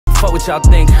fuck what y'all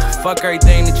think. Fuck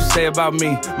everything that you say about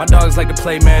me. My dogs like to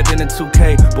play Madden and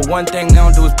 2K, but one thing they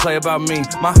don't do is play about me.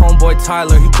 My homeboy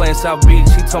Tyler, he playing South Beach.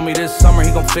 He told me this summer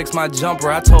he gon' fix my jumper.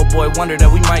 I told Boy Wonder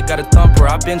that we might got a thumper.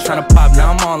 I been tryna pop,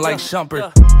 now I'm on like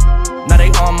Shumpert. Now they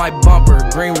on my bumper.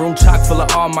 Green room chock full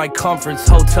of all my comforts.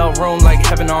 Hotel room like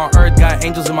heaven on earth. Got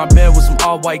angels in my bed with some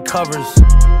all white covers.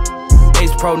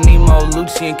 Ace Pro Nemo,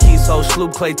 Lucci and Kiso,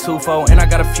 Sloop Clay Tufo, and I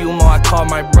got a few more I call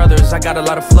my brothers. I got a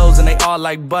lot of flows and they all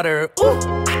like butter. Ooh,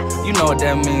 you know what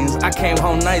that means. I came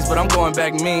home nice, but I'm going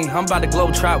back mean. I'm about to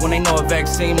globe trot when they know a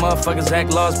vaccine. Motherfuckers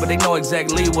act lost, but they know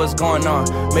exactly what's going on.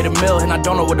 Made a meal and I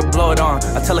don't know what to blow it on.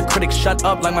 I tell a critic shut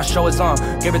up like my show is on.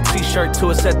 Gave a t-shirt to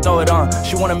her, said throw it on.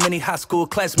 She want a mini high school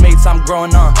classmates, I'm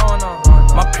growing on.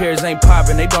 My peers ain't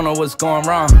popping, they don't know what's going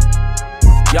wrong.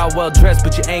 Y'all well dressed,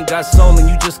 but you ain't got soul and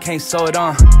you just can't sew it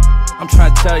on. I'm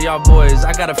trying to tell y'all boys,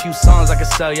 I got a few songs I can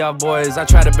sell y'all boys. I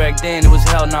tried it back then, it was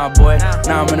hell nah, boy.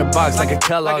 Now I'm in a box like a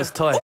Kellogg's toy.